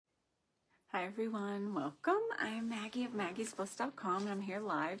Hi everyone, welcome. I'm Maggie of maggiesbliss.com and I'm here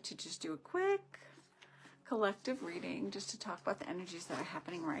live to just do a quick collective reading just to talk about the energies that are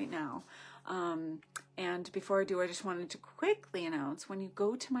happening right now. And before I do, I just wanted to quickly announce when you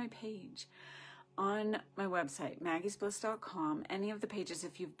go to my page on my website, maggiesbliss.com, any of the pages,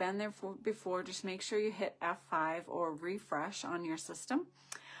 if you've been there before, just make sure you hit F5 or refresh on your system.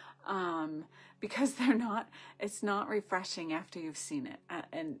 Because it's not refreshing after you've seen it.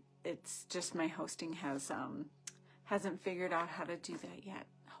 And it's just my hosting hasn't figured out how to do that yet.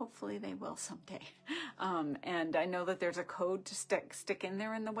 Hopefully they will someday. And I know that there's a code to stick in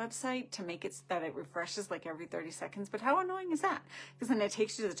there in the website to make it so that it refreshes like every 30 seconds. But how annoying is that? Because then it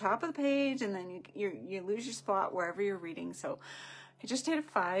takes you to the top of the page and then you lose your spot wherever you're reading. So I just hit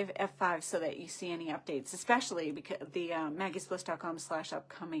F5 so that you see any updates, especially because the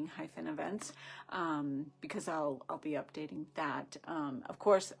maggiesbliss.com/upcoming-events, because I'll be updating that. Of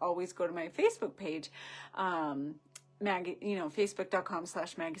course, always go to my Facebook page,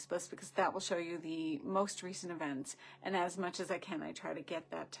 facebook.com/maggiesbliss, because that will show you the most recent events. And as much as I can, I try to get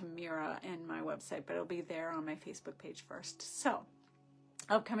that to mirror in my website, but it'll be there on my Facebook page first. So,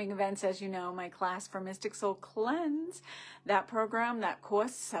 upcoming events, as you know, my class for Mystic Soul Cleanse, that program, that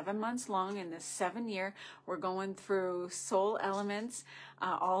course, 7 months long in this 7-year, we're going through soul elements,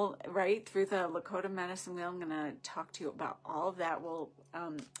 all right through the Lakota medicine wheel. I'm going to talk to you about all of that.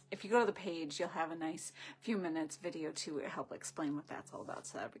 If you go to the page, you'll have a nice few minutes video to help explain what that's all about.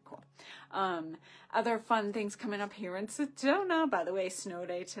 So that'd be cool. Other fun things coming up here in Sedona. By the way, snow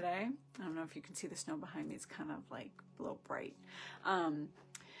day today. I don't know if you can see the snow behind me. It's kind of like a little bright.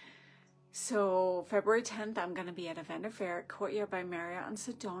 So February 10th, I'm going to be at a vendor fair at Courtyard by Marriott in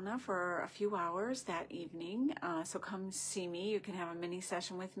Sedona for a few hours that evening. So come see me. You can have a mini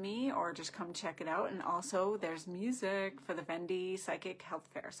session with me or just come check it out. And also there's music for the Vendy Psychic Health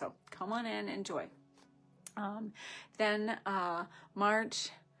Fair. So come on in, enjoy. Then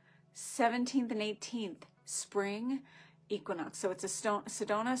March 17th and 18th, spring equinox. So it's a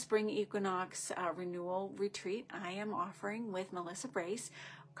Sedona spring equinox renewal retreat I am offering with Melissa Brace.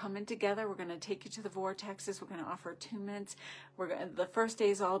 Coming together, we're going to take you to the vortexes. We're going to offer attunements. The first day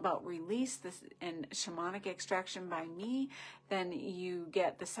is all about release and shamanic extraction by me. Then you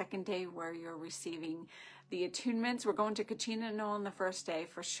get the second day where you're receiving the attunements. We're going to Kachina Knoll on the first day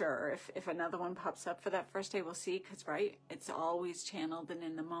for sure. If another one pops up for that first day, we'll see, because right, it's always channeled and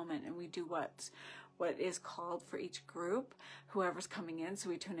in the moment, and we do what is called for each group, whoever's coming in, so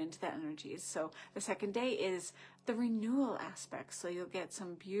we tune into that energies. So the second day is the renewal aspect, so you'll get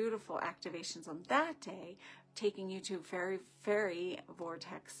some beautiful activations on that day, taking you to fairy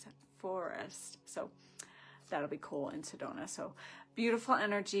vortex forest. So that'll be cool in Sedona. So beautiful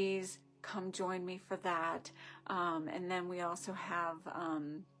energies. Come join me for that. And then we also have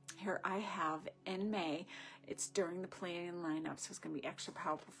here I have in May, it's during the Pleiadian lineup, so it's going to be extra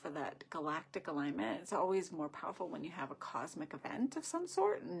powerful for that galactic alignment. It's always more powerful when you have a cosmic event of some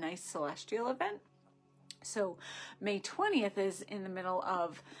sort, a nice celestial event. So May 20th is in the middle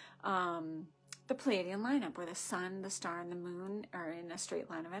of the Pleiadian lineup, where the sun, the star, and the moon are in a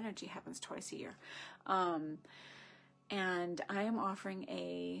straight line of energy. Happens twice a year. And I am offering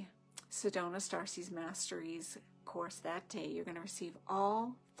a Sedona Starseeds Masteries course that day. You're going to receive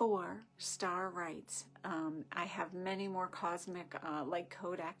all 4 star rights. I have many more cosmic light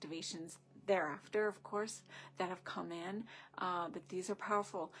code activations thereafter, of course, that have come in, but these are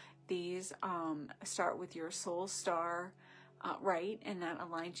powerful. These start with your soul star right, and that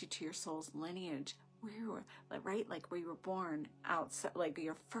aligns you to your soul's lineage. We were right, like we were born outside, like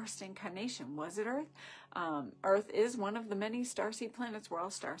your first incarnation. Was it Earth? Earth is one of the many starseed planets. We're all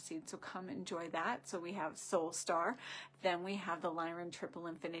starseed, so come enjoy that. So we have Soul Star, then we have the Lyran Triple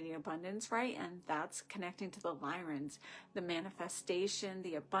Infinity Abundance, right? And that's connecting to the Lyrans, the manifestation,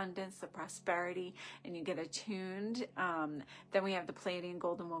 the abundance, the prosperity, and you get attuned. Then we have the Pleiadian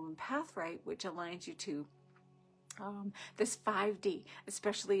Golden Woman Path, right, which aligns you to this 5D,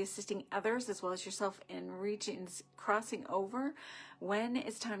 especially assisting others as well as yourself in regions crossing over. When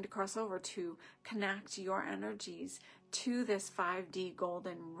it's time to cross over, to connect your energies to this 5D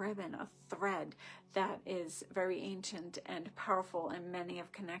golden ribbon, a thread that is very ancient and powerful, and many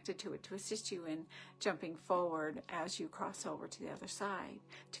have connected to it to assist you in jumping forward as you cross over to the other side,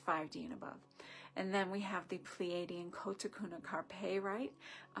 to 5D and above. And then we have the Pleiadian Kotakuna Carpe, right?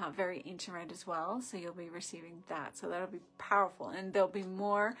 Very ancient right as well. So you'll be receiving that. So that'll be powerful. And there'll be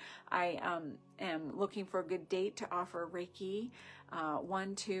more. I am looking for a good date to offer Reiki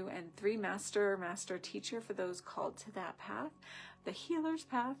 1, 2, and 3 master teacher for those called to that path. the healer's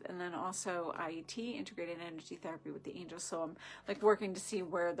path, and then also IET, integrated energy therapy with the angels. So I'm like working to see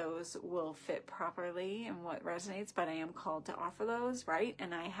where those will fit properly and what resonates, but I am called to offer those, right?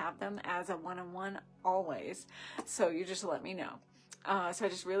 And I have them as a one-on-one always. So you just let me know. So I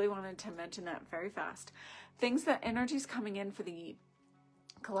just really wanted to mention that very fast. Things that energy's coming in for the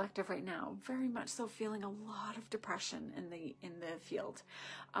collective right now, very much so feeling a lot of depression in the field.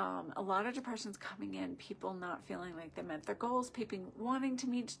 A lot of depression's coming in, people not feeling like they met their goals, people wanting to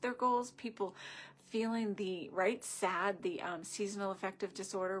meet their goals, people feeling the sad, the seasonal affective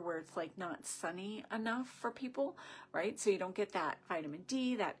disorder, where it's like not sunny enough for people, right? So you don't get that vitamin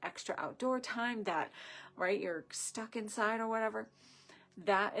D, that extra outdoor time, that you're stuck inside or whatever.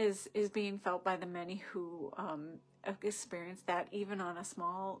 That is being felt by the many who experience that, even on a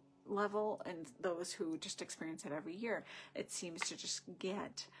small level, and those who just experience it every year. It seems to just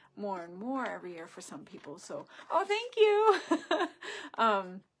get more and more every year for some people. So, oh, thank you.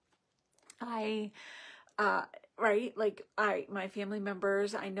 My family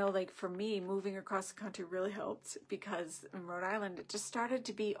members, I know, like for me, moving across the country really helped, because in Rhode Island, it just started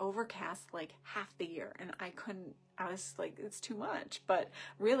to be overcast like half the year, and I was like, it's too much. But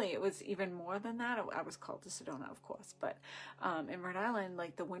really, it was even more than that. I was called to Sedona, of course, but in Rhode Island,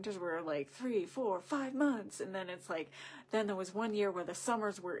 like the winters were like 3, 4, 5 months, and then it's like, then there was one year where the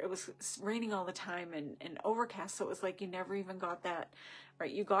summers it was raining all the time and overcast, so it was like you never even got that. Right,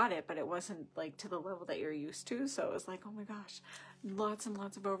 you got it, but it wasn't like to the level that you're used to. So it was like, oh my gosh, lots and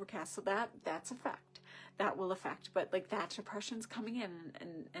lots of overcast. So that will affect. But like that depression's coming in,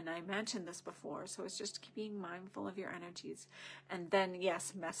 and I mentioned this before. So it's just being mindful of your energies. And then,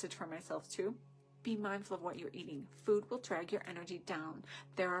 yes, message for myself too. Be mindful of what you're eating. Food will drag your energy down.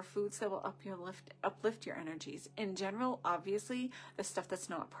 There are foods that will uplift your energies. In general, obviously, the stuff that's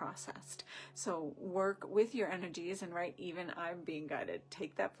not processed. So work with your energies, and even I'm being guided.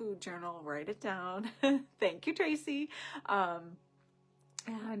 Take that food journal, write it down. Thank you, Tracy.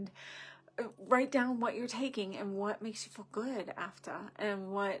 And write down what you're taking and what makes you feel good after,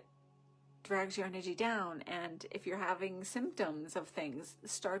 and what drags your energy down. And if you're having symptoms of things,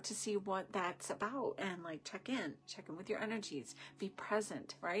 start to see what that's about, and like check in with your energies, be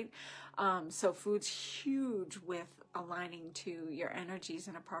present, right? So food's huge with aligning to your energies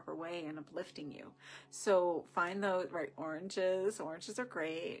in a proper way and uplifting you. So find those, oranges are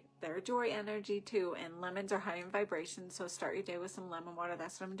great, they're joy energy too, and lemons are high in vibration, so start your day with some lemon water.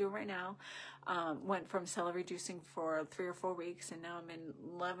 That's what I'm doing right now. Went from celery juicing for 3 or 4 weeks, and now I'm in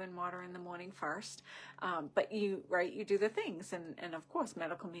lemon water in the morning first. But you do the things, and of course,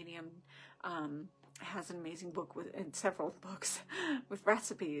 Medical Medium has an amazing book and several books with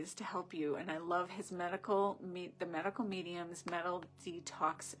recipes to help you. And I love his the Medical Medium's Metal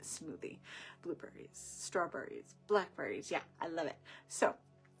Detox Smoothie. Blueberries, strawberries, blackberries. Yeah, I love it. So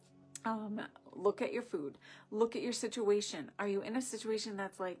look at your food. Look at your situation. Are you in a situation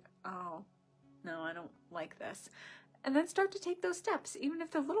that's like, oh, no, I don't like this? And then start to take those steps, even if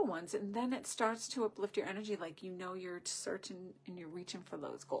they're little ones. And then it starts to uplift your energy, like you're searching and you're reaching for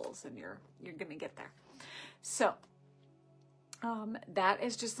those goals, and you're going to get there. So that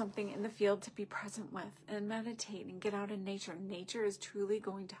is just something in the field to be present with, and meditate and get out in nature. Nature is truly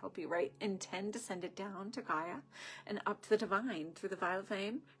going to help you, right? Intend to send it down to Gaia and up to the divine through the violet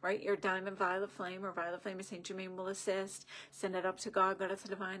flame, right? Your diamond violet flame or violet flame of Saint Germain will assist. Send it up to God, Goddess, the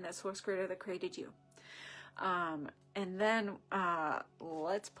divine, that source creator that created you. And then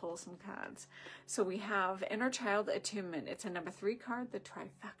let's pull some cards. So we have Inner Child Attunement. It's a number 3 card, the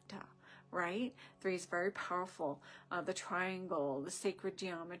trifecta, right? 3 is very powerful. The triangle, the sacred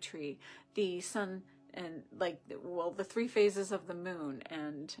geometry, the sun, and the 3 phases of the moon.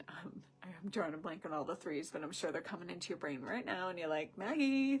 And I'm drawing a blank on all the 3s, but I'm sure they're coming into your brain right now, and you're like,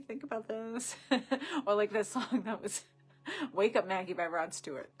 Maggie, think about this. Or like that song that was Wake Up Maggie by Rod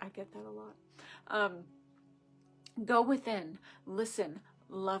Stewart. I get that a lot. Go within, listen,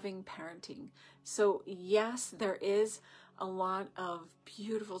 loving parenting. So yes, there is a lot of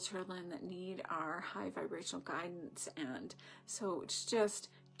beautiful children that need our high vibrational guidance. And so it's just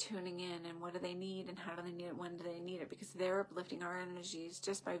tuning in, and what do they need, and how do they need it, when do they need it, because they're uplifting our energies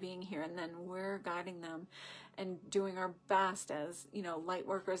just by being here. And then we're guiding them and doing our best as, light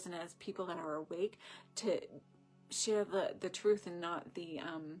workers and as people that are awake to share the truth, and not the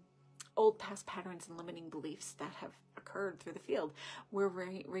old past patterns and limiting beliefs that have occurred through the field. We're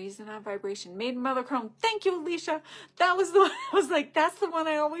raising our vibration. Maiden Mother Crone. Thank you, Alicia. That was the one. I was like, that's the one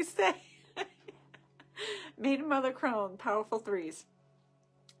I always say. Maiden Mother Crone, powerful 3s.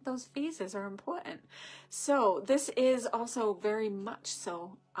 Those phases are important. So this is also very much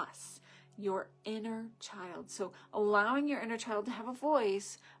so us. your inner child. So allowing your inner child to have a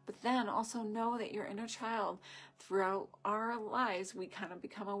voice, but then also know that your inner child, throughout our lives, we kind of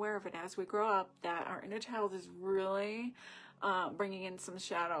become aware of it as we grow up, that our inner child is really bringing in some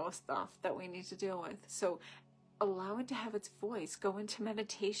shadow stuff that we need to deal with. So allow it to have its voice. Go into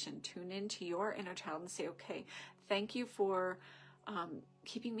meditation, tune into your inner child and say, okay, thank you for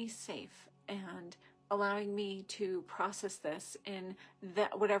keeping me safe and allowing me to process this in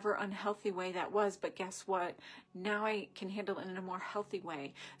that whatever unhealthy way that was. But guess what? Now I can handle it in a more healthy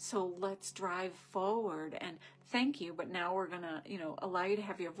way. So let's drive forward, and thank you. But now we're going to, allow you to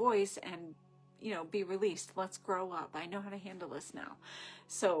have your voice and, be released. Let's grow up. I know how to handle this now.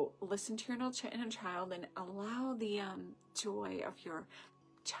 So listen to your inner child and allow the joy of your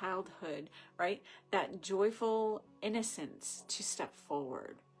childhood, right? That joyful innocence to step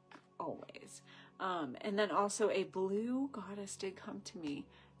forward always. And then also a blue goddess did come to me,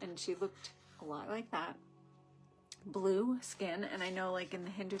 and she looked a lot like that. Blue skin. And I know, like, in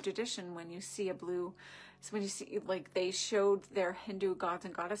the Hindu tradition, when you see a blue, so when you see, like, they showed their Hindu gods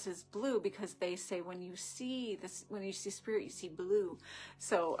and goddesses blue, because they say when you see this, when you see spirit, you see blue.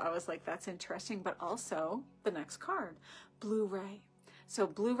 So I was like, that's interesting. But also the next card, blue ray. So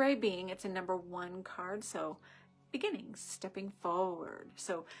blue ray being, it's a number 1 card. So beginnings, stepping forward.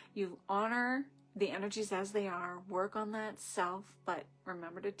 So you honor the energies as they are, work on that self, but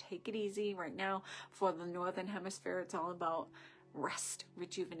remember to take it easy. Right now, for the Northern Hemisphere, it's all about rest,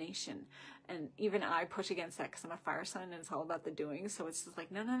 rejuvenation. And even I push against that because I'm a fire sign and it's all about the doing. So it's just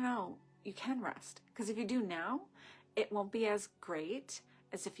like, no, you can rest. Because if you do now, it won't be as great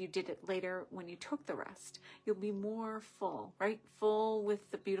as if you did it later when you took the rest. You'll be more full, right? Full with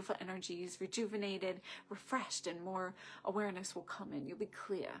the beautiful energies, rejuvenated, refreshed, and more awareness will come in. You'll be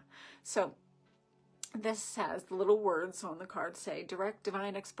clear. So this says, the little words on the card say, direct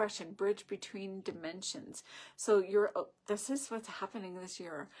divine expression, bridge between dimensions. So this is what's happening this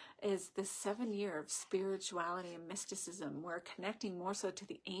year, is the 7 year of spirituality and mysticism. We're connecting more so to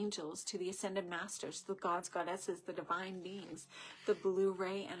the angels, to the ascended masters, the gods, goddesses, the divine beings, the blue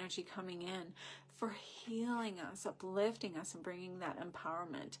ray energy coming in for healing us, uplifting us, and bringing that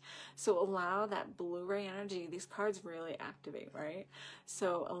empowerment. So allow that blue ray energy. These cards really activate, right?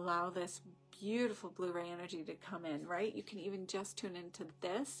 So allow this beautiful blue ray energy to come in, right? You can even just tune into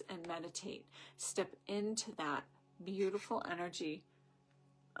this and meditate. Step into that beautiful energy,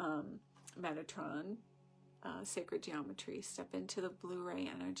 Metatron, sacred geometry. Step into the blue ray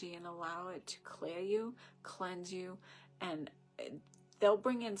energy and allow it to clear you, cleanse you, and they'll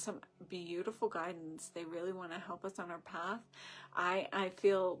bring in some beautiful guidance. They really want to help us on our path. I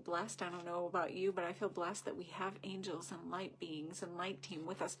feel blessed. I don't know about you, but I feel blessed that we have angels and light beings and light team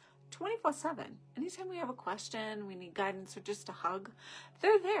with us 24/7. Anytime we have a question, we need guidance, or just a hug,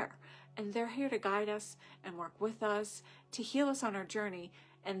 they're there. And they're here to guide us and work with us to heal us on our journey.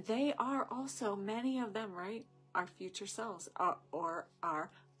 And they are also, many of them, right, our future selves, or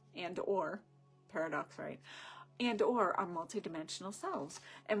paradox, right? And/or our multidimensional selves.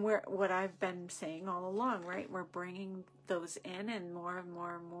 And what I've been saying all along, right? We're bringing those in, and more and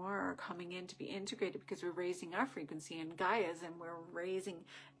more and more are coming in to be integrated, because we're raising our frequency in Gaia's, and we're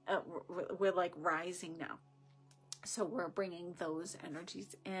like rising now. So we're bringing those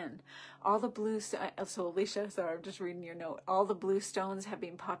energies in. All the blue, so Alicia, sorry, I'm just reading your note. All the blue stones have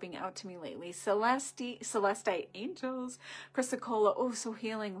been popping out to me lately. Celestite angels, chrysocolla, oh, so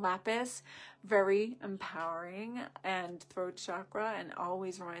healing. Lapis, very empowering, and throat chakra, and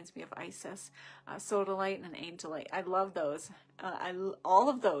always reminds me of Isis. Sodalite and angelite. I love those. All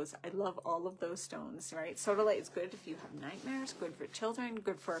of those. I love all of those stones, right? Sodalite is good if you have nightmares, good for children,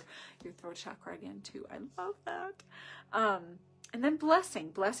 good for your throat chakra again too. I love that. And then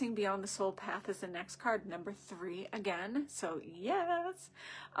blessing beyond the soul path is the next card, number 3 again. So yes.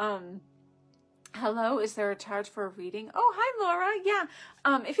 Hello, is there a charge for a reading? Oh, hi, Laura. Yeah.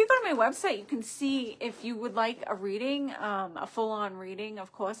 If you go to my website, you can see if you would like a reading, a full-on reading.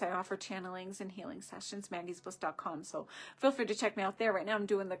 Of course, I offer channelings and healing sessions, maggiesbliss.com. So feel free to check me out there. Right now, I'm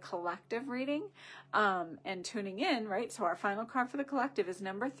doing the collective reading and tuning in, right? So our final card for the collective is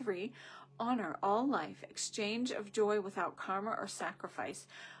number 3, honor all life, exchange of joy without karma or sacrifice,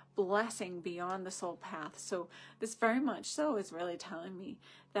 blessing beyond the soul path. So this very much so is really telling me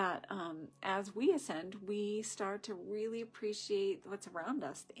that as we ascend, we start to really appreciate what's around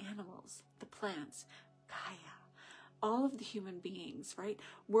us, the animals, the plants, Gaia, all of the human beings, right?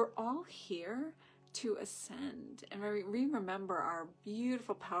 We're all here to ascend, and we remember our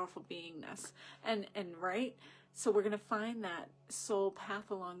beautiful, powerful beingness, and right? So we're going to find that soul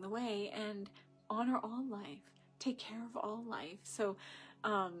path along the way and honor all life, take care of all life. So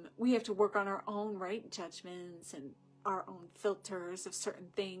We have to work on our own right judgments and our own filters of certain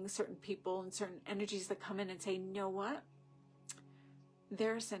things, certain people, and certain energies that come in and say, you know what?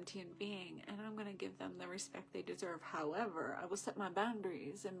 They're a sentient being, and I'm going to give them the respect they deserve. However, I will set my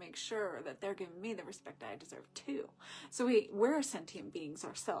boundaries and make sure that they're giving me the respect I deserve too. So we're sentient beings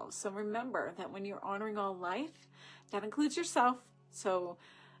ourselves. So remember that when you're honoring all life, that includes yourself. So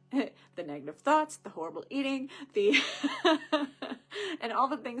the negative thoughts, the horrible eating, the and all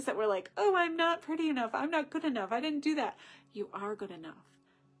the things that we're like, oh, I'm not pretty enough, I'm not good enough, I didn't do that. You are good enough.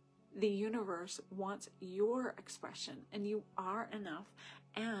 The universe wants your expression, and you are enough,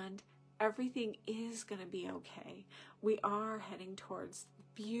 and everything is going to be okay. We are heading towards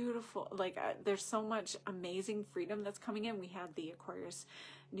beautiful, like there's so much amazing freedom that's coming in. We had the Aquarius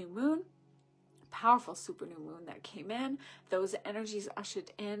new moon, powerful super new moon that came in. Those energies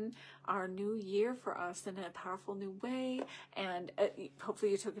ushered in our new year for us in a powerful new way, and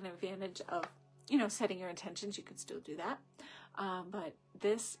hopefully you took an advantage of, you know, setting your intentions. You could still do that. But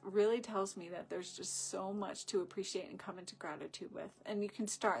this really tells me that there's just so much to appreciate and come into gratitude with. And you can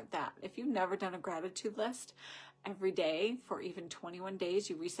start that. If you've never done a gratitude list every day for even 21 days,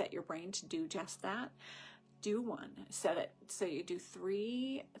 you reset your brain to do just that. Do one. Set it so you do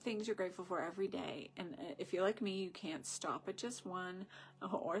 3 things you're grateful for every day. And if you're like me, you can't stop at just 1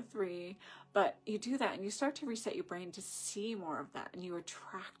 or 3, but you do that and you start to reset your brain to see more of that, and you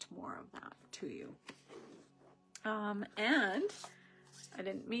attract more of that to you. And I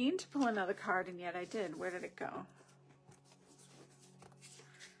didn't mean to pull another card, and yet I did. Where did it go?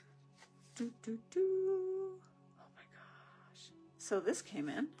 Oh my gosh. So this came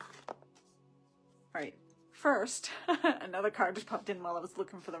in. All right. First, another card just popped in while I was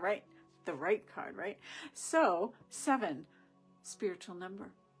looking for the right card, right? So 7, spiritual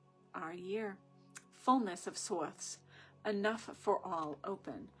number, our year, fullness of source, enough for all,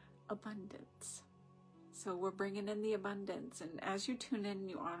 open, abundance. So we're bringing in the abundance, and as you tune in,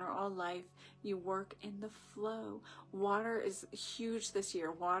 you honor all life, you work in the flow. Water is huge this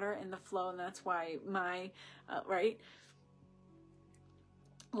year, water in the flow, and that's why my,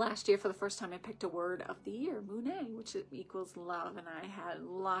 last year for the first time I picked a word of the year, Monet, which equals love, and I had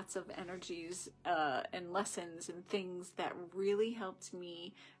lots of energies and lessons and things that really helped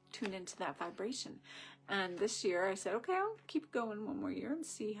me tune into that vibration. And this year I said, okay, I'll keep going one more year and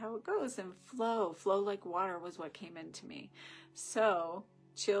see how it goes. And flow like water was what came into me. So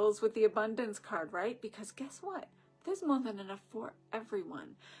chills with the abundance card, right? Because guess what? There's more than enough for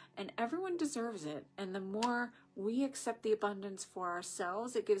everyone, and everyone deserves it. And the more we accept the abundance for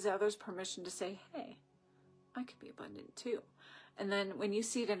ourselves, it gives others permission to say, hey, I could be abundant too. And then when you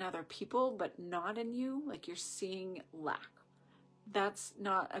see it in other people, but not in you, like you're seeing lack, that's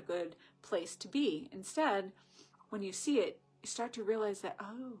not a good place to be. Instead, when you see it, you start to realize that,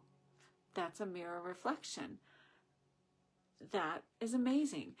 oh, that's a mirror reflection. That is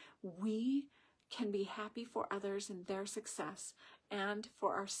amazing. We can be happy for others and their success, and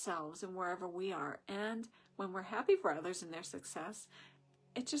for ourselves and wherever we are. And when we're happy for others and their success,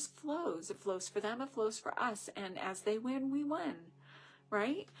 it just flows. It flows for them, it flows for us. And as they win, we win,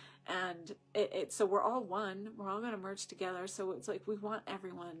 right? And so we're all one. We're all going to merge together. So it's like we want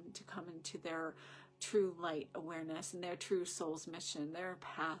everyone to come into their true light awareness and their true soul's mission, their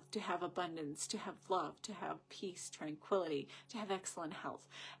path to have abundance, to have love, to have peace, tranquility, to have excellent health.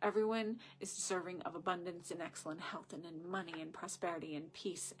 Everyone is deserving of abundance and excellent health, and in money and prosperity and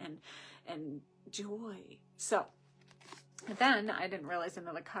peace and joy. So then I didn't realize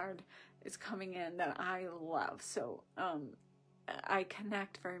another card is coming in that I love. So I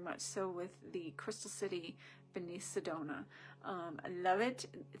connect very much so with the Crystal City beneath Sedona. I love it.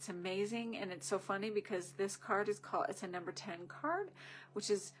 It's amazing. And it's so funny because this card is it's a number 10 card, which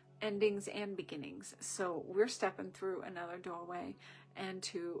is endings and beginnings. So we're stepping through another doorway and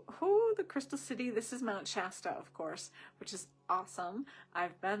to, the Crystal City. This is Mount Shasta, of course, which is awesome.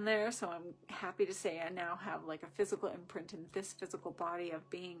 I've been there, so I'm happy to say I now have like a physical imprint in this physical body of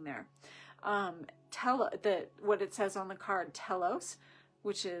being there. What it says on the card, Telos,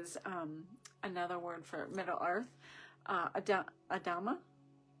 which is another word for Middle Earth. Adama,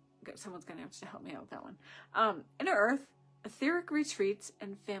 someone's gonna have to help me out with that one. Inner Earth, etheric retreats,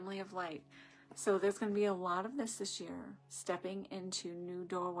 and family of light. So there's going to be a lot of this year, stepping into new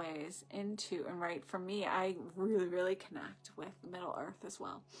doorways, and right, for me, I really, really connect with Middle Earth as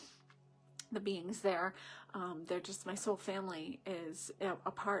well. The beings there, they're just, my soul family is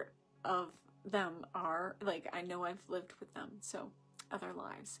a part of them are, like, I know I've lived with them, so other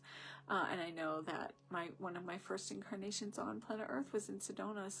lives. And I know that one of my first incarnations on planet Earth was in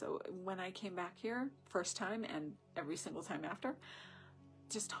Sedona. So when I came back here, first time and every single time after,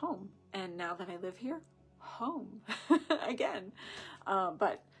 just home. And now that I live here, home again.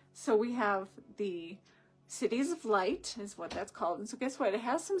 So we have the Cities of Light is what that's called. And so guess what? It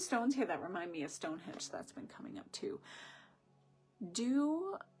has some stones here that remind me of Stonehenge. That's been coming up too.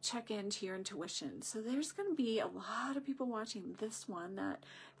 Do check into your intuition. So there's going to be a lot of people watching this one that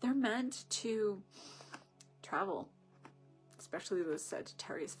they're meant to travel, especially those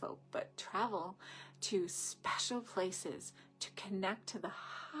Sagittarius folk, but travel to special places to connect to the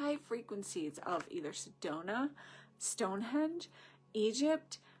high frequencies of either Sedona, Stonehenge,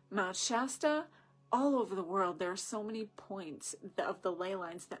 Egypt, Mount Shasta. All over the world, there are so many points of the ley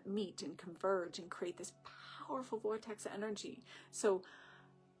lines that meet and converge and create this powerful vortex energy. So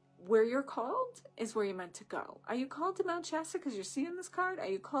where you're called is where you're meant to go. Are you called to Mount Shasta because you're seeing this card? Are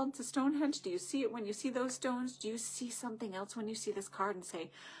you called to Stonehenge? Do you see it when you see those stones? Do you see something else when you see this card and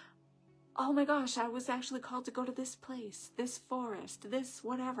say, oh my gosh, I was actually called to go to this place, this forest, this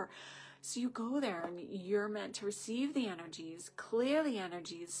whatever. So you go there and you're meant to receive the energies, clear the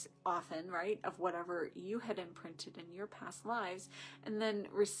energies often, right, of whatever you had imprinted in your past lives, and then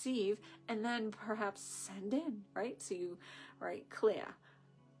receive, and then perhaps send in, right? So you, right, clear,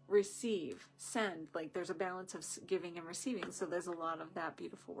 receive, send, like there's a balance of giving and receiving. So there's a lot of that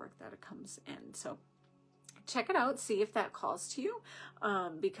beautiful work that comes in. So check it out, see if that calls to you,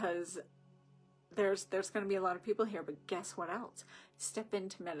 because there's going to be a lot of people here, but guess what else? Step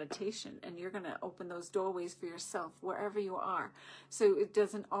into meditation and you're going to open those doorways for yourself wherever you are. So it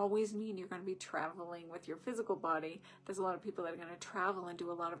doesn't always mean you're going to be traveling with your physical body. There's a lot of people that are going to travel and do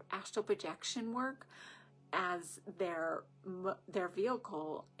a lot of astral projection work as their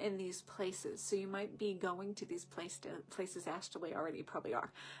vehicle in these places. So you might be going to these places astrally already, you probably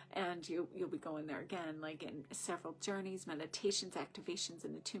are, and you'll be going there again, like in several journeys, meditations, activations,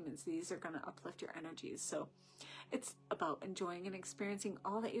 and attunements. These are going to uplift your energies. So it's about enjoying and experiencing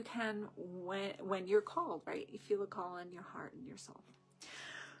all that you can when you're called, right? You feel a call in your heart and your soul.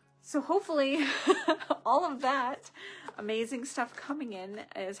 So hopefully all of that amazing stuff coming in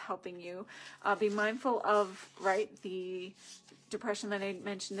is helping you. Be mindful of, right, the depression that I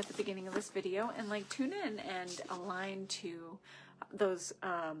mentioned at the beginning of this video, and like tune in and align to those,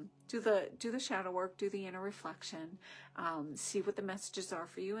 do the shadow work, do the inner reflection, see what the messages are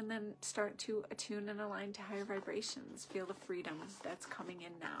for you, and then start to attune and align to higher vibrations. Feel the freedom that's coming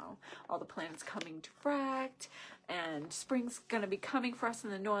in now. All the planets coming direct, and spring's going to be coming for us in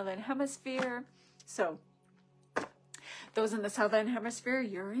the northern hemisphere. So those in the southern hemisphere,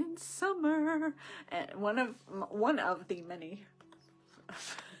 you're in summer, and one of the many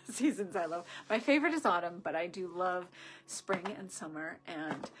seasons I love. My favorite is autumn, but I do love spring and summer,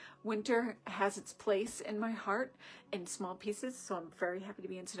 and winter has its place in my heart in small pieces. So I'm very happy to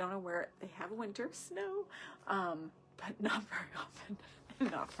be in Sedona where they have winter snow, but not very often,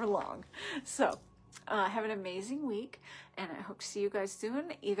 not for long. So have an amazing week, and I hope to see you guys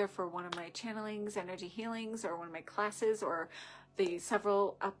soon, either for one of my channelings, energy healings, or one of my classes, or the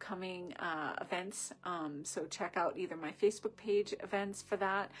several upcoming events. So check out either my Facebook page events for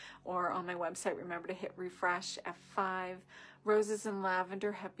that, or on my website. Remember to hit refresh F5. Roses and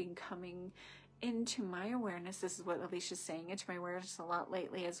lavender have been coming into my awareness. This is what Alicia's saying, into my awareness a lot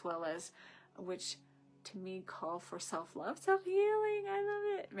lately, as well as, which to me call for self-love, self-healing. I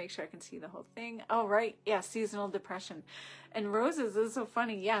love it. Make sure I can see the whole thing. Oh, right. Yeah, seasonal depression. And roses is so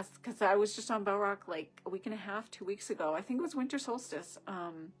funny. Yes, because I was just on Bell Rock like a week and a half, 2 weeks ago. I think it was winter solstice,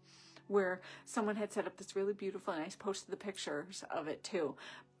 where someone had set up this really beautiful, and I posted the pictures of it too,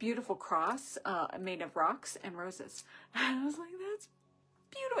 beautiful cross made of rocks and roses. And I was like, that's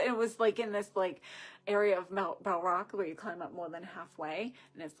beautiful. It was like in this like area of Bell Rock where you climb up more than halfway,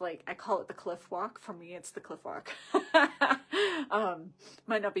 and it's like, I call it the cliff walk. For me, it's the cliff walk.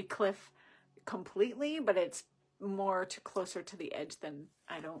 Might not be cliff completely, but it's more closer to the edge than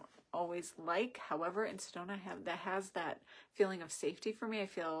I don't always like. However, in Sedona, that has that feeling of safety for me. I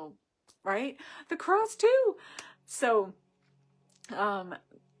feel, right, the cross too. So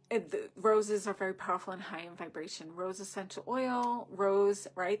the roses are very powerful and high in vibration. Rose essential oil, rose,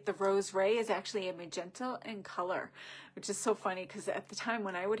 right? The rose ray is actually a magenta in color, which is so funny because at the time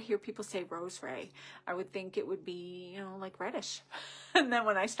when I would hear people say rose ray, I would think it would be, like reddish. And then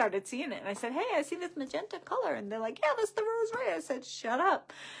when I started seeing it and I said, hey, I see this magenta color. And they're like, yeah, that's the rose ray. I said, shut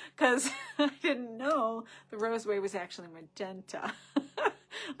up. Because I didn't know the rose ray was actually magenta.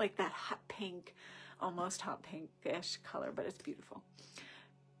 Like that hot pink, almost hot pinkish color, but it's beautiful.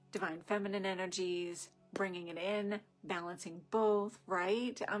 Divine feminine energies, bringing it in, balancing both,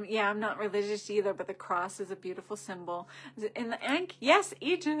 right? Yeah, I'm not religious either, but the cross is a beautiful symbol. In the ink, yes,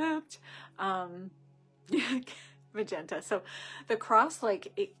 Egypt. magenta. So the cross,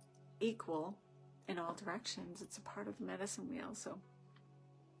 like, equal in all directions. It's a part of the medicine wheel. So,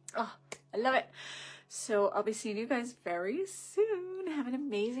 oh, I love it. So I'll be seeing you guys very soon. Have an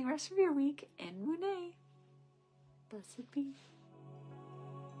amazing rest of your week. And Monet. Blessed be.